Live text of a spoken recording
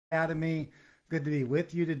Academy. Good to be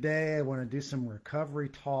with you today. I want to do some recovery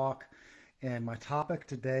talk, and my topic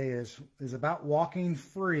today is about walking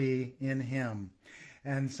free in Him.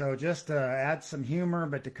 And so, just to add some humor,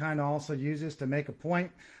 but to kind of also use this to make a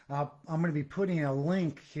point, I'm going to be putting a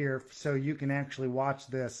link here so you can actually watch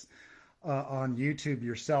this on YouTube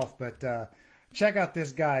yourself. But check out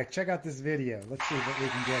this guy. Check out this video. Let's see what we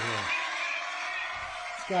can get here.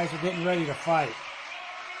 These guys are getting ready to fight.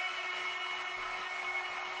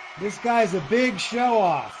 This guy's a big show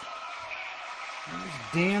off.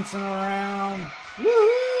 He's dancing around.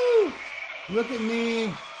 Woohoo! Look at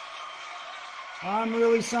me. I'm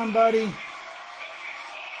really somebody.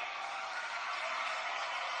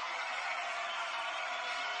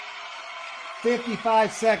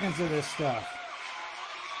 "55 seconds of this stuff."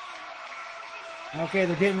 Okay,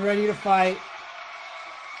 they're getting ready to fight.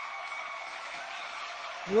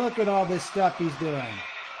 Look at all this stuff he's doing.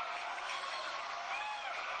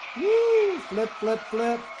 Woo! Flip, flip,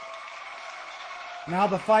 flip. Now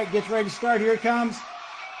the fight gets ready to start. Here it comes.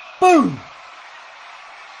 Boom!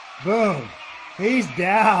 Boom! He's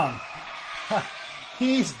down.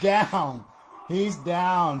 He's down. He's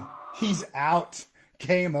down. He's out.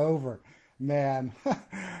 Game over. Man.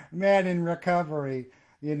 Man, in recovery,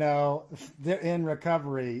 in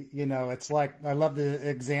recovery, it's like, I love the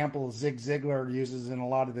example Zig Ziglar uses in a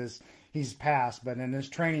lot of this. He's passed, but in his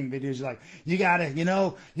training videos, like, you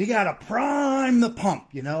gotta prime the pump,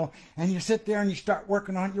 and you sit there and you start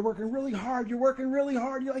working on it. You're working really hard. You're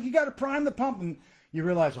like, you gotta prime the pump, and you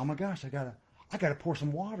realize, oh my gosh, I gotta pour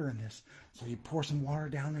some water in this. So you pour some water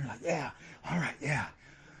down there, like, yeah, all right, yeah.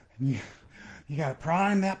 And you got to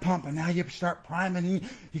prime that pump, and now you start priming. And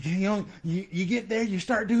you get there, you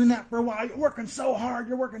start doing that for a while. You're working so hard,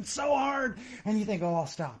 and you think, oh, I'll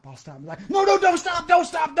stop. Like, no, don't stop,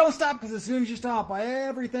 because as soon as you stop,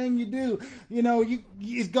 everything you do,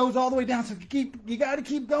 it goes all the way down. So you got to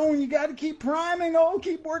keep going, you got to keep priming. Oh,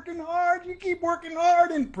 keep working hard,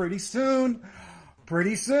 and pretty soon,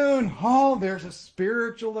 oh, there's a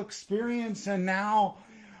spiritual experience, and now,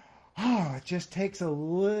 it just takes a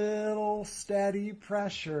little steady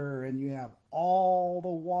pressure and you have all the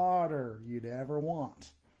water you'd ever want.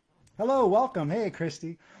 Hello, welcome. Hey,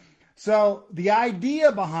 Christy. So the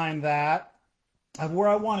idea behind that, of where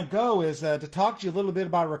I want to go, is to talk to you a little bit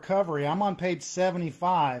about recovery. I'm on page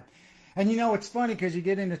 75. And it's funny because you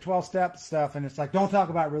get into 12-step stuff and it's like, don't talk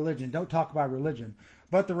about religion.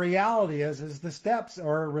 But the reality is the steps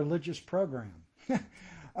are a religious program.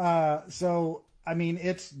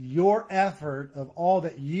 It's your effort of all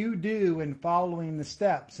that you do in following the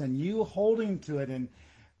steps and you holding to it and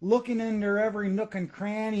looking into every nook and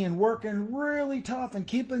cranny and working really tough and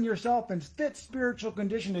keeping yourself in fit spiritual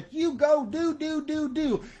condition that you go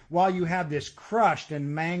do while you have this crushed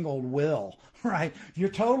and mangled will, right? You're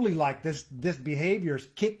totally like this behavior's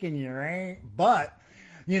kicking your butt.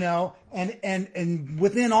 And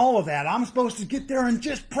within all of that, I'm supposed to get there and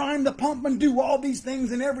just prime the pump and do all these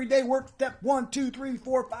things and every day work step 1, 2, 3,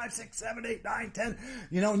 4, 5, 6, 7, 8, 9, 10,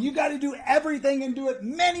 and you got to do everything and do it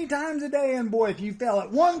many times a day. And boy, if you fail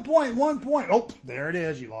at one point, oh, there it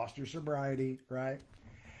is. You lost your sobriety, right?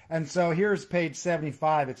 And so here's page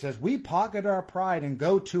 75. It says, we pocket our pride and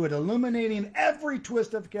go to it, illuminating every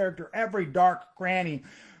twist of character, every dark cranny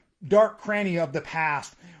of the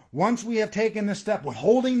past. Once we have taken this step,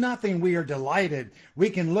 withholding nothing, we are delighted. We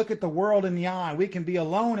can look at the world in the eye. We can be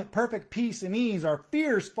alone at perfect peace and ease. Our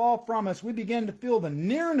fears fall from us. We begin to feel the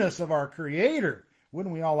nearness of our Creator.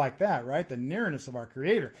 Wouldn't we all like that, right? The nearness of our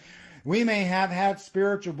Creator. We may have had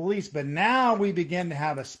spiritual beliefs, but now we begin to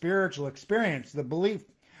have a spiritual experience.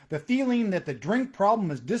 The feeling that the drink problem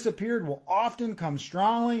has disappeared will often come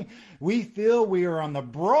strongly. We feel we are on the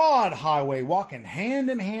broad highway, walking hand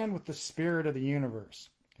in hand with the Spirit of the universe.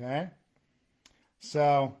 Okay,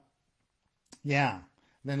 so, yeah.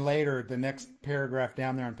 Then later, the next paragraph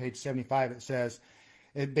down there on page 75, it says,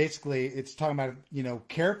 it's talking about,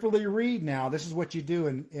 carefully read now. This is what you do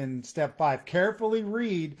in step 5. Carefully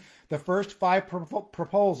read the first 5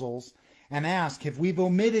 proposals and ask if we've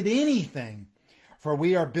omitted anything. For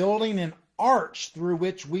we are building an arch through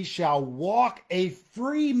which we shall walk a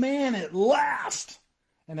free man at last.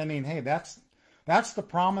 And hey, that's the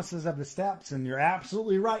promises of the steps, and you're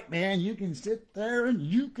absolutely right, man. You can sit there and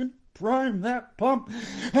you can prime that pump,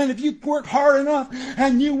 and if you work hard enough,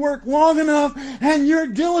 and you work long enough, and you're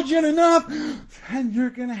diligent enough, and you're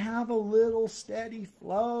going to have a little steady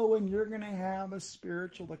flow, and you're going to have a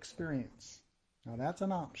spiritual experience. Now, that's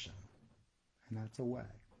an option, and that's a way.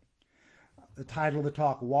 The title of the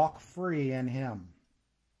talk, Walk Free in Him.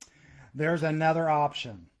 There's another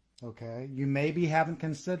option. Okay, you maybe haven't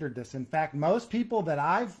considered this. In fact, most people that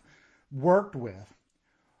I've worked with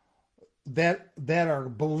that are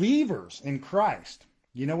believers in Christ,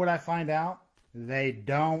 you know what I find out? They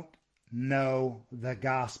don't know the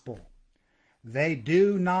gospel. They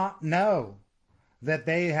do not know that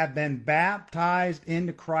they have been baptized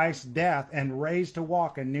into Christ's death and raised to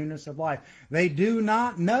walk in newness of life. They do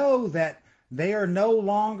not know that they are no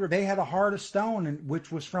longer, they had a heart of stone,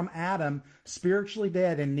 which was from Adam, spiritually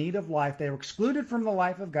dead, in need of life. They were excluded from the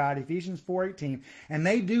life of God, Ephesians 4:18, and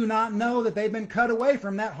they do not know that they've been cut away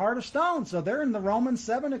from that heart of stone. So they're in the Romans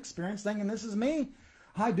 7 experience thinking, this is me.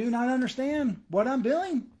 I do not understand what I'm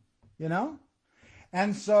doing, you know?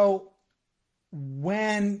 And so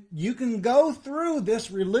when you can go through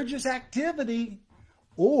this religious activity,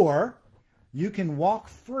 or you can walk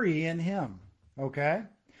free in Him, okay?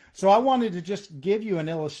 So I wanted to just give you an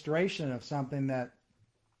illustration of something that,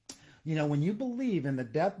 you know, when you believe in the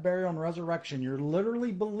death, burial, and resurrection, you're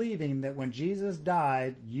literally believing that when Jesus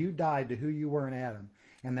died, you died to who you were in Adam,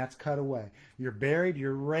 and that's cut away. You're buried,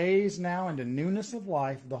 you're raised now into newness of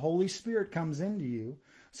life. The Holy Spirit comes into you.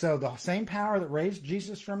 So the same power that raised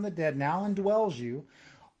Jesus from the dead now indwells you.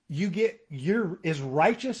 You're as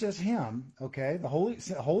righteous as Him, okay? The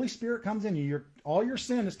Holy Spirit comes in you. All your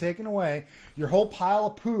sin is taken away. Your whole pile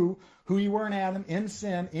of poo, who you were in Adam, in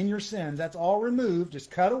sin, in your sins, that's all removed,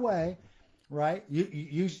 just cut away, right?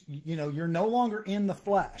 You know, you're no longer in the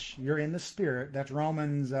flesh. You're in the Spirit. That's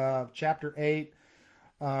Romans chapter 8,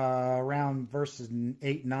 around verses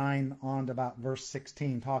 8, 9 on to about verse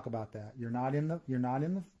 16. Talk about that. You're not in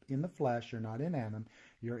the flesh. You're not in Adam.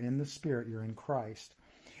 You're in the Spirit. You're in Christ.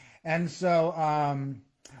 And so,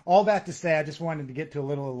 all that to say, I just wanted to get to a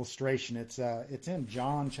little illustration. It's in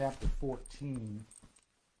John chapter 14.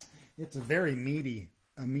 It's a very meaty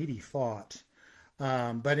thought.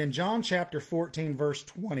 But in John chapter 14, verse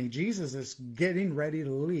 20, Jesus is getting ready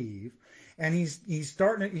to leave, and he's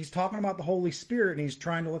talking about the Holy Spirit, and he's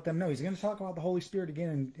trying to let them know. He's going to talk about the Holy Spirit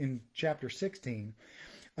again in chapter 16.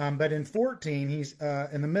 But in 14, he's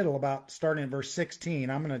in the middle, about starting in verse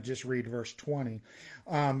 16. I'm going to just read verse 20.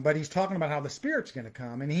 But he's talking about how the Spirit's going to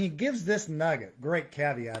come. And he gives this nugget, great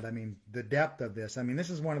caveat. I mean, the depth of this. I mean, this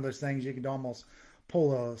is one of those things you could almost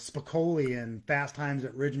pull a Spicoli in Fast Times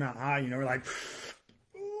at Ridgemont High. You know, we're like,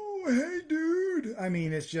 oh, hey, dude. I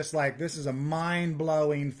mean, it's just like, this is a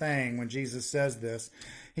mind-blowing thing when Jesus says this.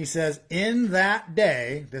 He says, in that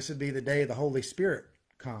day, this would be the day the Holy Spirit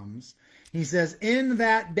comes. He says, in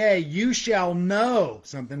that day you shall know,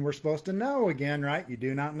 something we're supposed to know again, right? You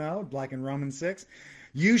do not know, like in Romans 6.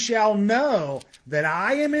 You shall know that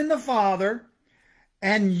I am in the Father,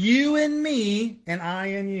 and you in me, and I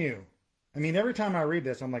in you. I mean, every time I read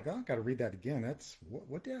this, I'm like, oh, I've got to read that again. That's,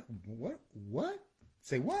 what?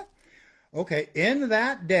 Say what? Okay, in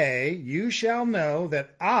that day you shall know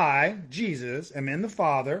that I, Jesus, am in the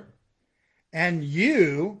Father, and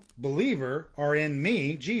you, believer, are in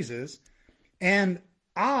me, Jesus, and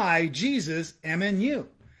I, Jesus, am in you.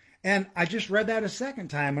 And I just read that a second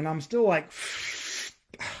time, and I'm still like,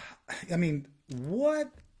 I mean,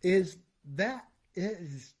 what is that?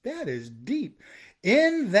 That is deep.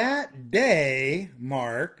 In that day,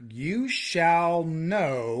 Mark, you shall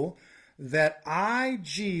know that I,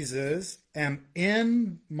 Jesus, am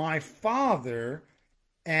in my Father,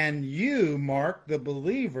 and you, Mark, the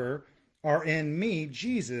believer, are in me,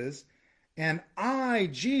 Jesus, and I,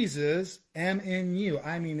 Jesus, am in you.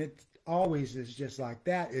 I mean, it always is just like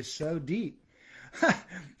that. It's so deep.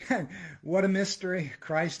 What a mystery.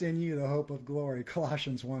 Christ in you, the hope of glory.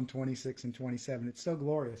 Colossians 1, 26 and 27. It's so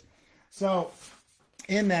glorious. So,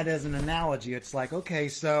 in that as an analogy, it's like, okay,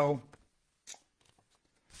 so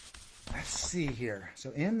let's see here.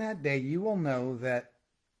 So, in that day, you will know that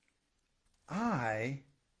I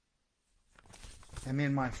am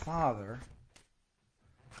in my Father.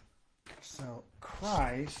 So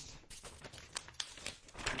Christ,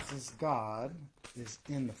 this is God, is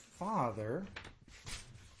in the Father.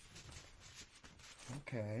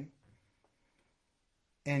 Okay.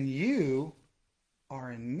 And you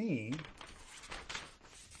are in me.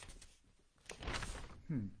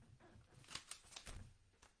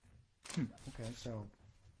 Okay, so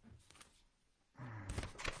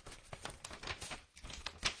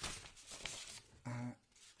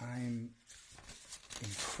I'm in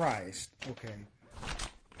Christ, okay,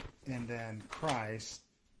 and then Christ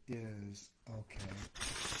is, okay,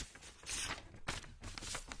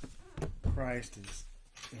 Christ is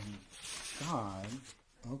in God,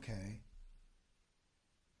 okay,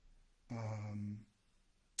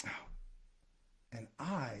 and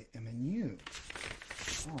I am in you.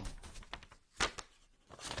 Oh.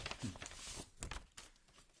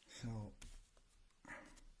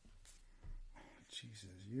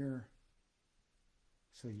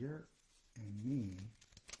 you're in me,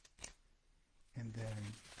 and then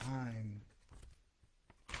I'm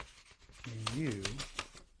in you,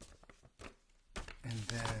 and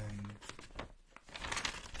then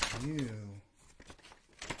you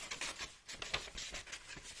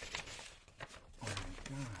are in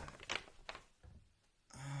God.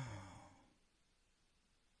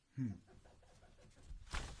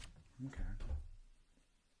 Okay.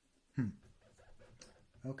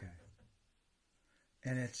 Okay.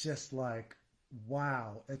 And it's just like,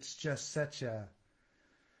 wow, it's just such a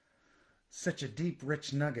deep,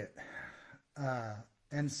 rich nugget.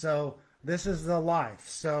 And so this is the life.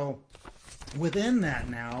 So within that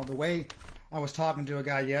now, the way I was talking to a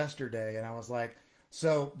guy yesterday, and I was like,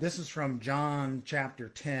 so this is from John chapter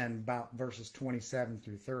 10, about verses 27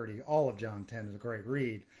 through 30. All of John 10 is a great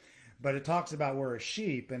read. But it talks about we're a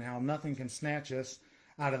sheep and how nothing can snatch us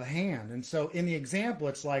out of the hand. And so in the example,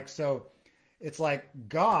 it's like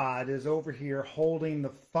God is over here holding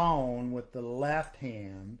the phone with the left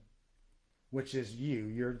hand, which is you.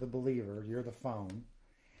 You're the believer. You're the phone.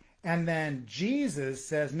 And then Jesus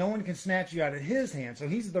says no one can snatch you out of his hand. So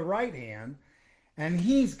he's the right hand, and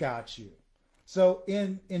he's got you. So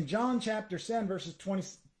in John chapter 10, verses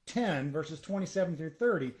 27 through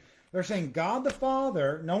 30, they're saying God the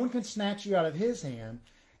Father, no one can snatch you out of his hand,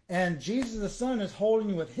 and Jesus the Son is holding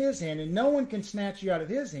you with his hand, and no one can snatch you out of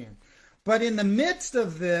his hand. But in the midst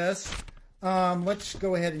of this, let's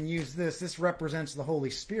go ahead and use this. This represents the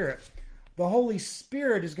Holy Spirit. The Holy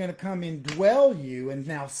Spirit is going to come indwell you and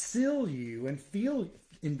now seal you and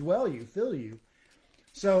indwell you, fill you.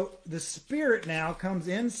 So the Spirit now comes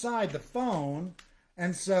inside the phone.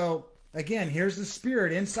 And so, again, here's the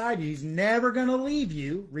Spirit inside you. He's never going to leave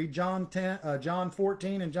you. Read John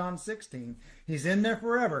 14 and John 16. He's in there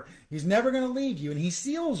forever. He's never going to leave you. And he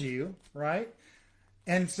seals you, right?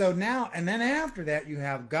 And so now, and then after that, you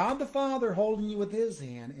have God the Father holding you with his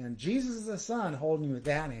hand and Jesus the Son holding you with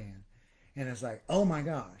that hand. And it's like, oh my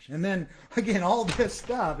gosh. And then, again, all this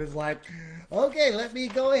stuff is like, okay, let me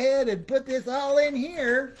go ahead and put this all in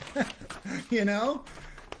here. You know?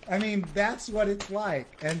 I mean, that's what it's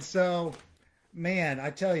like. And so, man, I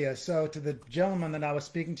tell you, so to the gentleman that I was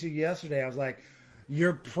speaking to yesterday, I was like,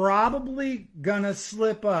 you're probably going to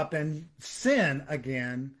slip up and sin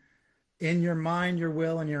again in your mind, your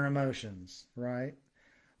will, and your emotions, right?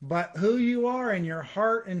 But who you are in your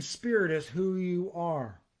heart and spirit is who you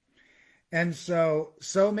are. And so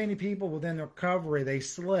many people within recovery, they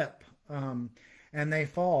slip and they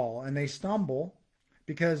fall and they stumble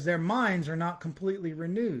because their minds are not completely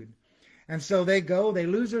renewed. And so they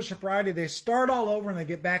lose their sobriety, they start all over, and they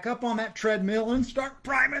get back up on that treadmill and start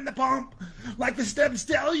priming the pump. Like the steps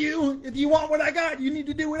tell you, if you want what I got, you need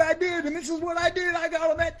to do what I did. And this is what I did. I got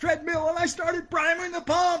on that treadmill and I started priming the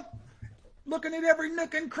pump, looking at every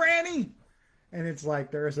nook and cranny. And it's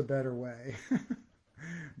like, there is a better way.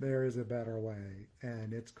 There is a better way,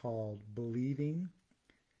 and it's called believing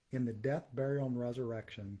in the death, burial, and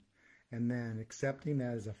resurrection, and then accepting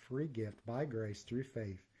that as a free gift by grace through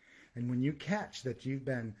faith. And when you catch that you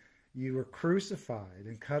were crucified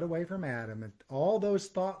and cut away from Adam, and all those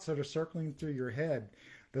thoughts that are circling through your head,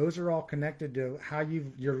 those are all connected to how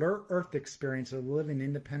your earth experience of living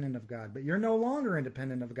independent of God. But you're no longer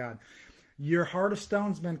independent of God. Your heart of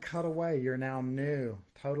stone's been cut away. You're now new,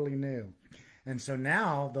 totally new. And so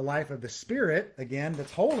now the life of the Spirit, again,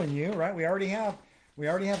 that's holding you, right? We already have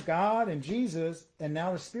God and Jesus, and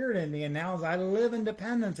now the Spirit in me. And now as I live in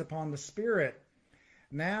dependence upon the Spirit,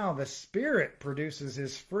 now the Spirit produces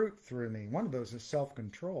his fruit through me. One of those is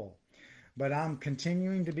self-control. But I'm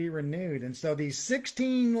continuing to be renewed. And so these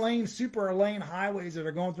 16-lane, super lane highways that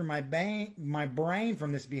are going through my brain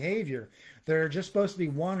from this behavior, that are just supposed to be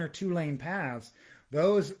 1 or 2 lane paths,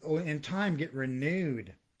 those in time get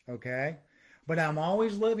renewed, okay? But I'm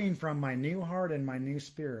always living from my new heart and my new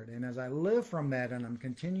spirit. And as I live from that and I'm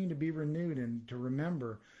continuing to be renewed and to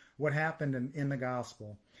remember what happened in the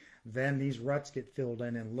gospel, then these ruts get filled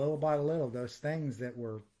in. And little by little, those things that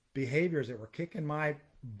were behaviors that were kicking my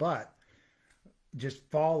butt just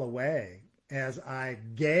fall away as I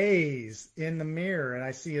gaze in the mirror and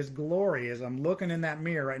I see his glory. As I'm looking in that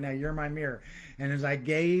mirror right now, you're my mirror. And as I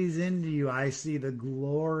gaze into you, I see the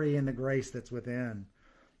glory and the grace that's within.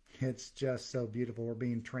 It's just so beautiful. We're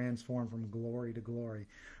being transformed from glory to glory,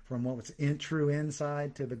 from what was true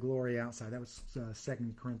inside to the glory outside. That was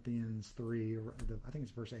 2 Corinthians 3, I think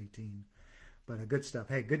it's verse 18. But good stuff.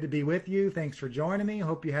 Hey, good to be with you. Thanks for joining me.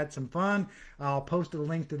 Hope you had some fun. I'll post a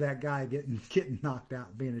link to that guy getting knocked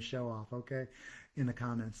out, being a show-off, okay, in the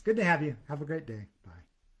comments. Good to have you. Have a great day. Bye.